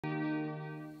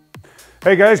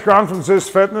Hey guys, Grant from Zeus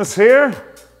Fitness here.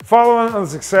 Following on the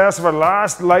success of our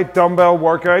last light dumbbell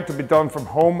workout to be done from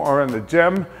home or in the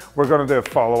gym, we're going to do a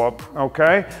follow-up,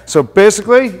 okay? So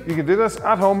basically, you can do this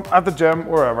at home, at the gym,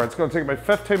 wherever. It's going to take about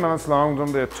 15 minutes long. We're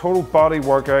going to do a total body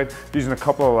workout using a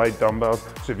couple of light dumbbells.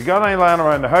 So if you got any lying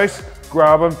around the house,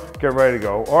 grab them, get ready to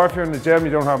go. Or if you're in the gym,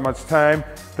 you don't have much time,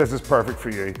 this is perfect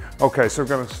for you. Okay, so we're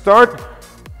going to start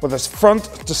with this front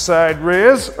to side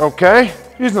raise, okay?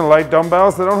 Using the light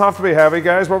dumbbells, they don't have to be heavy,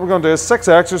 guys. What we're going to do is 6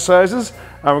 exercises,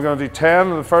 and we're going to do 10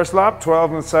 in the first lap,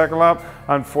 12 in the second lap,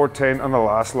 and 14 on the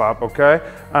last lap, okay?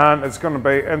 And it's going to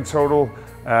be in total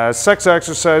 6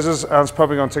 exercises, and it's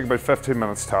probably going to take about 15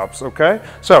 minutes tops, okay?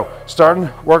 So, starting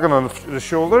working on the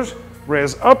shoulders,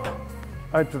 raise up,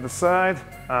 out to the side,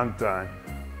 and down.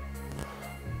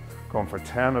 Going for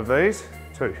 10 of these,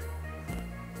 2,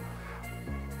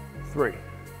 3,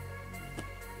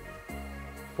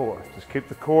 4, just keep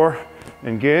the core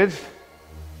engaged,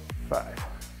 5,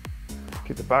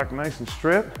 keep the back nice and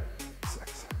straight,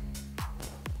 6,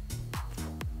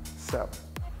 7,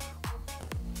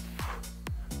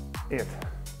 8,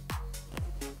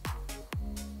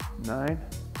 9,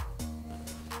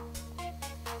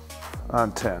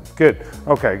 and 10. Good.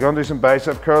 Okay, going to do some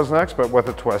bicep curls next, but with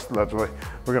a twist, literally.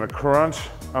 We're going to crunch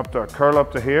up to curl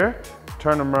up to here,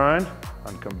 turn them around,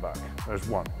 and come back. There's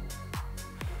 1,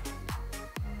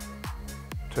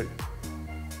 2,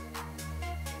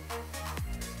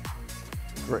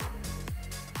 3,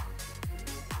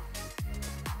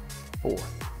 4,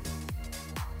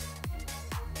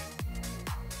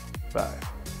 5.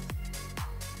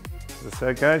 As I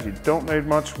said, guys, you don't need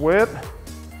much weight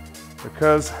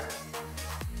because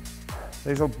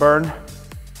these will burn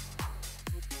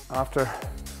after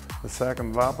the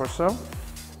second lap or so.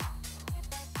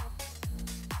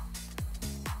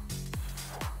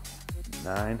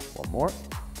 9, 1 more.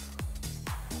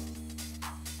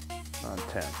 And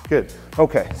 10. Good.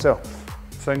 Okay, so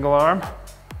single arm,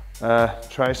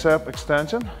 tricep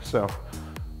extension. So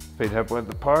feet hip width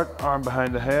apart, arm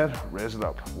behind the head, raise it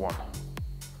up. 1,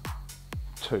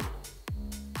 2,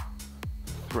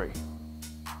 3,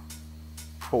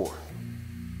 4,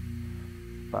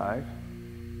 5,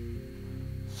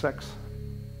 6,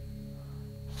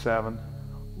 7,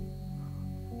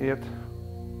 8,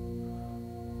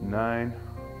 9,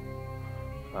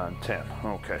 and 10.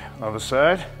 Okay, other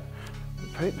side.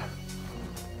 Repeat.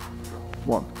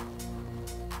 1,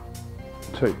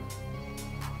 2,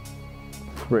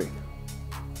 3,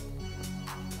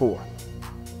 4,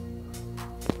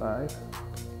 5,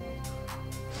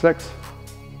 6,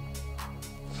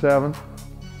 7,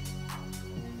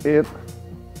 8,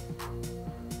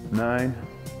 9,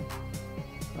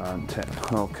 and 10.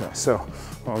 Okay, so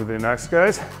what we'll do next,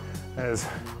 guys, is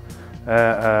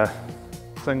a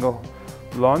single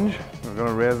lunge. We're going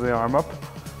to raise the arm up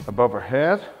above our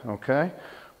head, okay?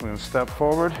 We're going to step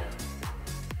forward.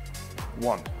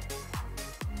 1,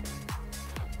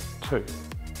 2,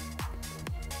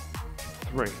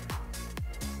 3,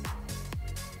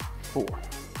 4,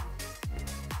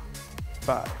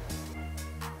 5,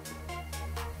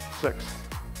 6,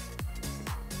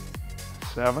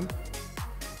 7,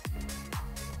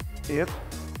 8,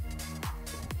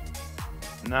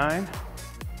 9,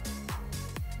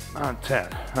 and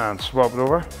 10. And swap it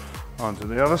over onto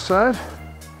the other side.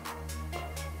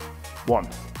 1,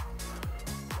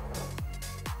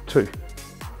 2,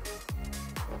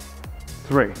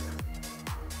 3,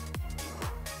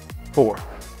 4,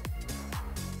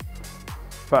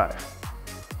 5,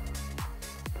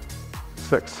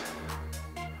 6,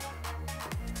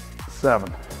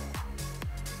 7,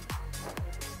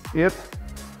 8,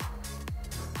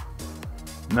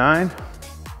 9,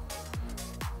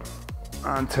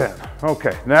 and 10.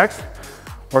 Okay, next,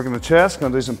 working the chest,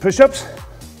 gonna do some push-ups,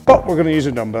 but we're gonna use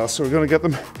our dumbbells. So we're gonna get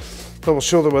them double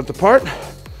shoulder width apart,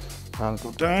 and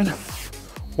go down.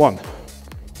 1,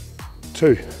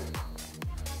 2,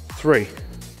 3,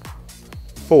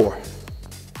 4,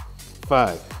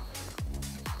 5,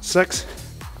 6,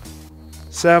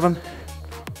 7,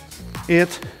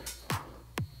 8,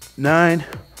 9,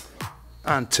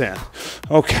 and 10.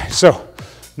 Okay, so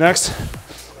next,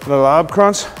 the lab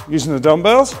crunch using the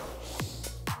dumbbells.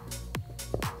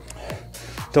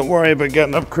 Don't worry about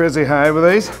getting up crazy high with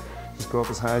these. Just go up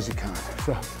as high as you can.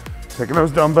 So, taking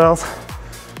those dumbbells,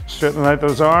 straightening out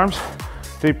those arms.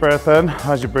 Deep breath in.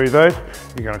 As you breathe out,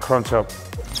 you're going to crunch up.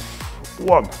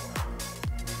 1,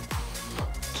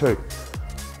 2,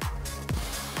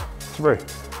 3,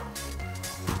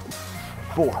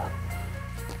 4,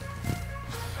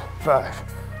 5,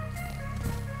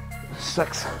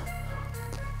 6,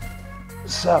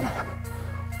 7,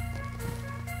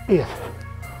 8,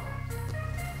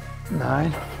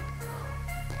 9,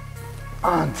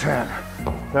 and 10.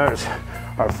 There's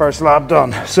our first lap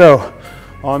done. So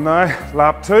on now,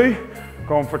 lap 2,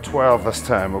 going for 12 this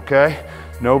time, okay?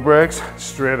 No breaks,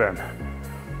 straight in.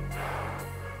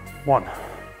 1,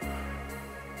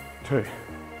 2,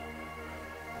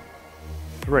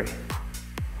 3,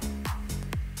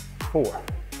 4,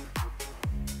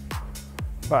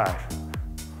 5,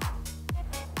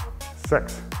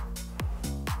 6,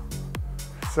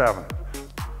 7,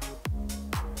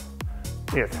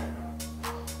 8,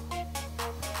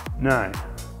 9,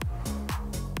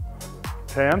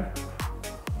 10,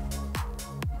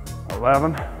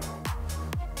 11,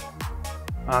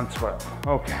 and 12.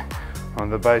 Okay, on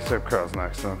the bicep curls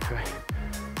next, okay.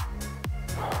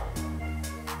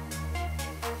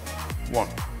 1,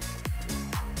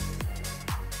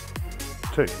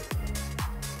 2,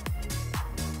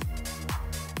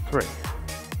 3,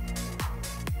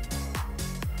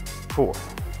 4,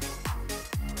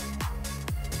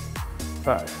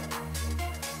 5,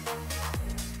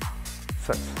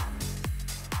 6,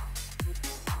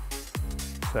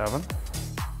 7,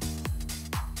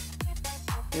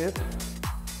 8,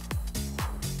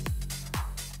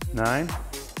 9,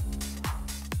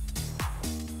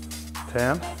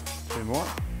 10, 2 more,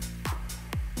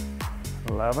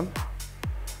 11,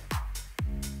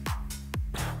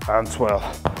 and 12.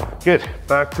 Good,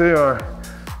 back to our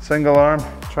single arm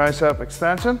tricep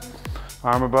extension,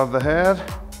 arm above the head,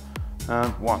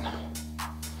 and 1,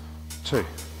 2,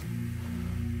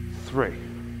 3,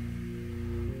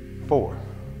 4,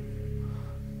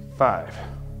 5,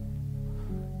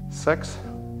 6,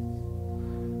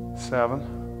 7,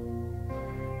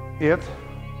 8,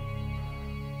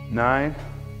 9,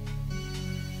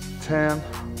 10,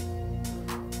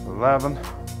 11,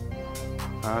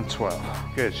 and 12.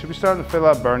 Good, should be starting to feel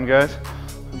that burn, guys.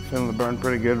 I'm feeling the burn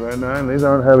pretty good right now, and these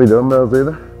aren't heavy dumbbells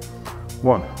either.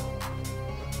 1,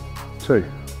 2,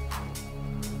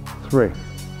 3,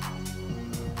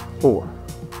 4,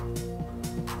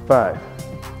 5,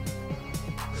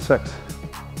 6,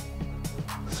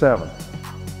 7,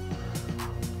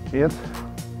 8,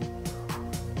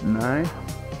 9,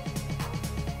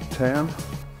 10,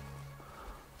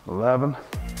 11,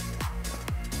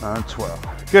 and 12.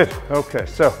 Good, okay,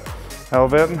 so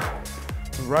elevating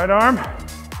the right arm.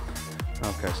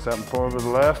 Okay, stepping forward with the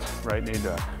left, right knee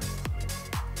down.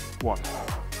 1,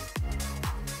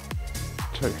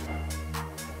 2,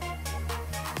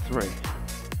 3,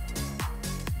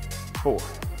 4,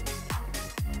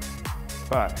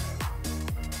 5,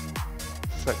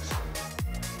 6,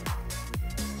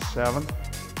 7,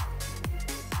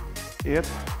 8,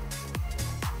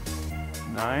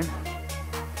 9,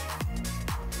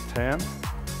 10,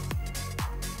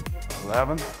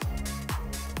 11,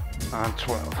 and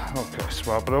 12. Okay,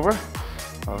 swap it over,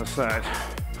 other side.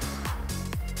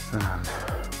 And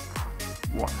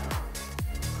 1,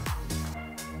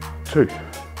 2,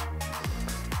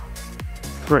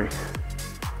 3,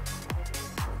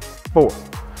 4,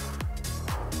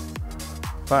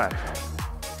 5,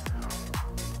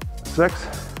 6,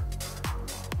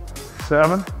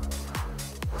 7,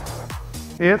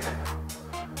 8,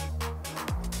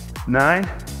 9,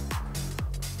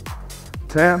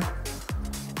 10,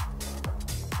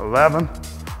 11,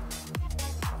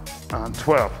 and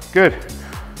 12. Good.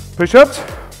 Push-ups.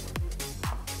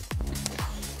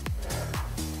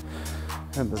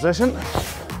 In position.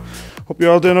 Hope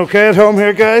you're all doing okay at home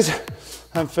here, guys.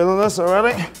 I'm feeling this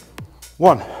already.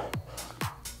 1,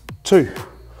 2,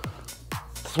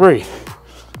 3,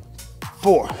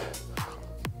 4,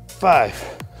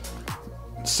 5,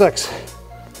 6,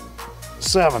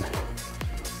 7,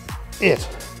 8,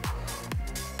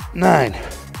 9,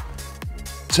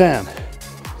 10,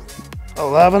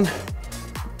 11,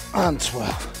 and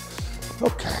 12.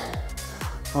 Okay,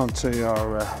 on to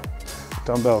our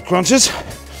dumbbell crunches.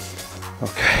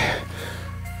 Okay,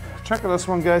 check out this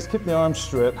one, guys. Keep the arms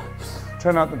straight.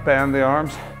 Try not to bend the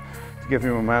arms to give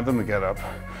you momentum to get up.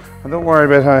 And don't worry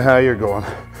about how high you're going.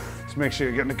 Just make sure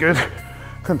you're getting a good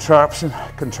contraction,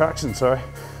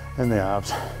 in the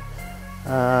abs.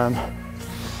 And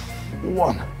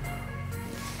 1,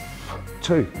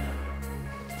 2,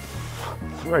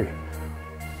 3,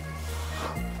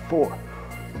 4,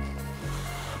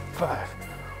 5,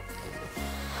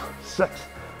 6,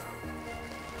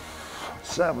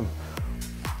 7,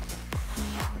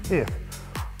 8,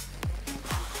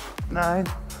 9,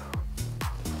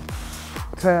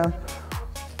 10,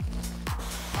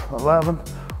 11,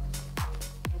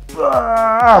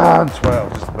 and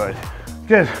 12, just about.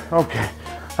 Good, okay.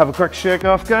 Have a quick shake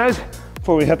off, guys,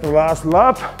 before we hit the last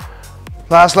lap.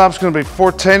 Last lap's gonna be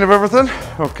 14 of everything,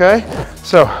 okay?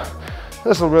 So,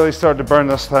 This will really start to burn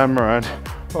this time around.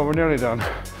 Well, we're nearly done.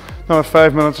 Another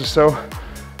 5 minutes or so,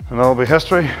 and that'll be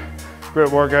history.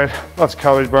 Great workout, lots of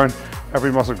calories burned,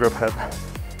 every muscle group hit.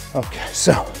 Okay,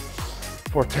 so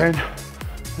 14,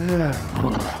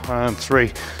 and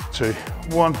 3, 2,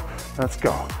 1. Let's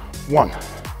go. 1,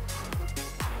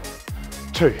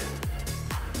 2,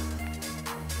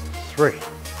 3,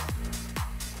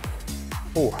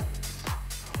 4,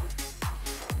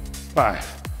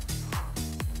 5,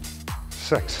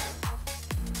 6,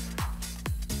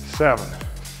 7,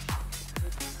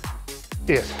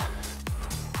 8,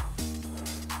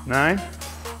 9,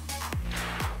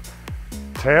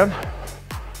 10,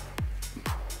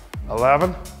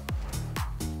 11,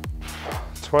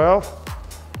 12,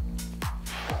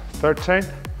 13,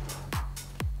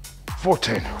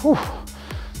 14. Whew.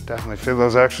 Definitely feel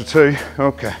those extra two.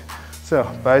 Okay, so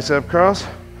bicep curls.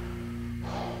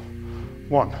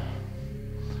 1,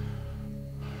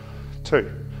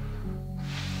 2,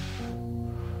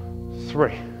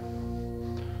 3,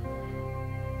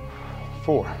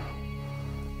 4,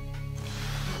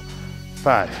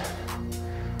 5,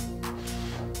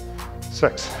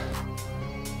 6,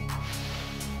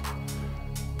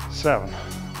 7,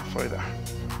 halfway there,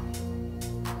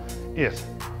 8,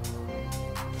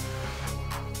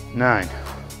 9,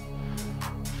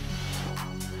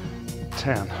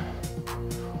 10,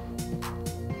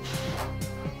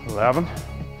 11,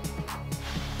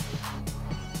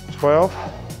 12,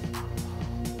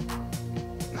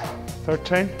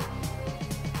 13,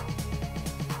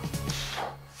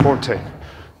 14.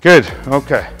 Good,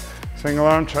 okay. Single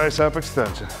arm tricep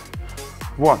extension.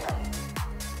 1,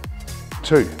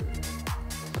 2,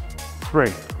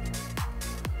 3,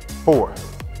 4,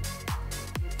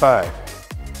 5,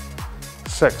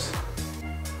 6,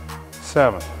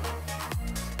 7,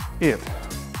 8,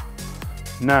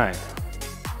 9,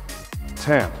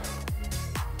 10,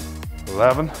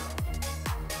 11,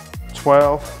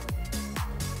 12,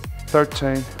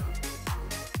 13,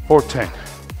 14.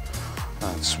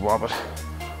 And swap it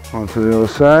onto the other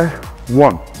side.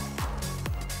 1,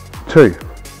 2,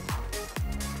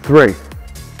 3,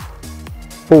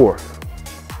 4,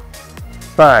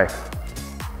 5,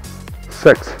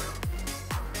 6,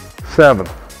 7,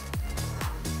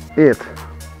 8,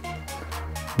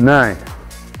 9,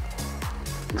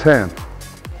 10,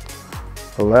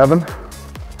 11,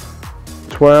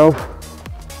 12,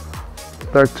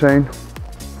 13,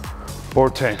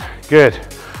 14. Good.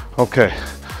 Okay.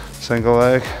 Single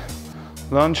leg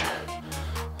lunge.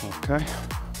 Okay.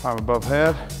 Arm above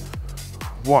head.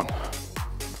 1,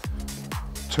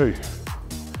 2,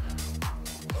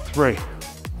 3,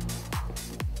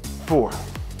 4,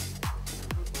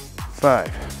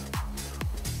 5,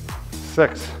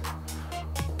 6,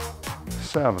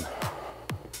 7,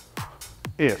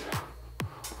 8,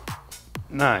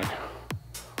 9,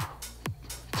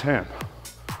 10,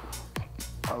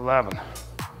 11,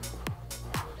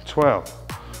 12,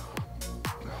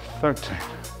 13,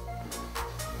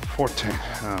 14,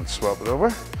 and swap it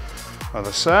over.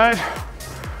 Other side.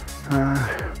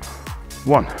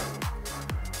 1,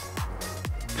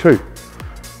 2,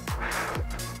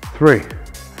 3,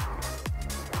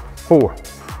 4,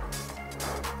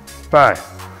 5,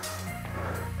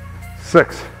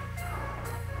 6,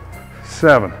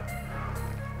 7,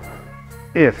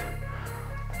 8,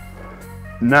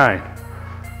 9,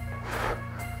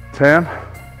 10,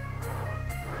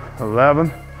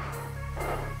 11,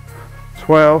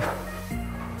 12,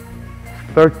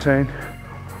 13,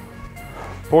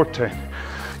 14.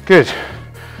 Good.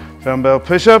 Dumbbell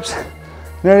push-ups.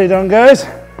 Nearly done, guys.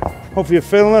 Hopefully you're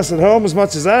feeling this at home as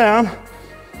much as I am.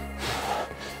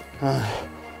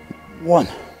 1,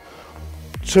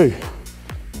 2,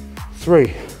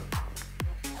 3,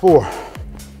 4,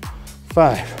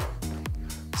 5,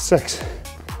 6,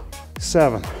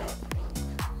 7,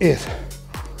 8,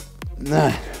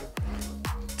 9,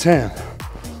 10,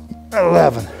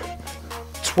 11,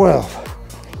 12,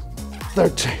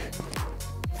 13,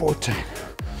 14.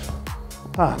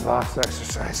 Last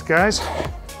exercise, guys.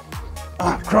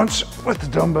 Crunch with the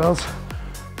dumbbells.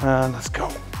 And let's go.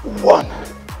 1,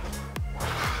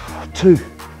 2,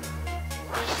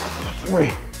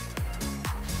 3,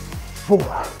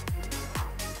 4,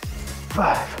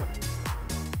 5,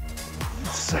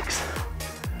 6,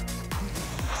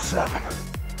 7,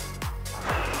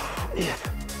 8,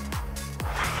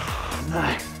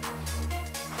 9,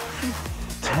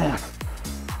 10,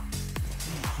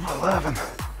 11,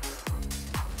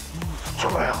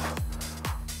 12,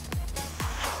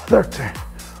 13,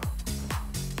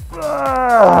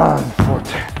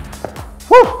 14.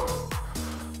 Woo!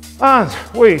 And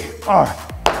we are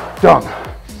done.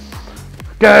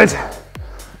 Guys,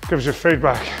 give us your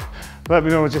feedback. Let me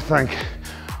know what you think.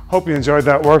 Hope you enjoyed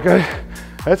that workout.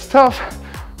 It's tough,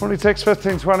 only takes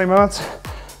 15-20 minutes.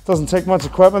 Doesn't take much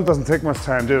equipment, doesn't take much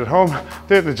time. Do it at home,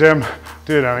 do it in the gym,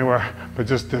 do it anywhere, but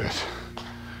just do it.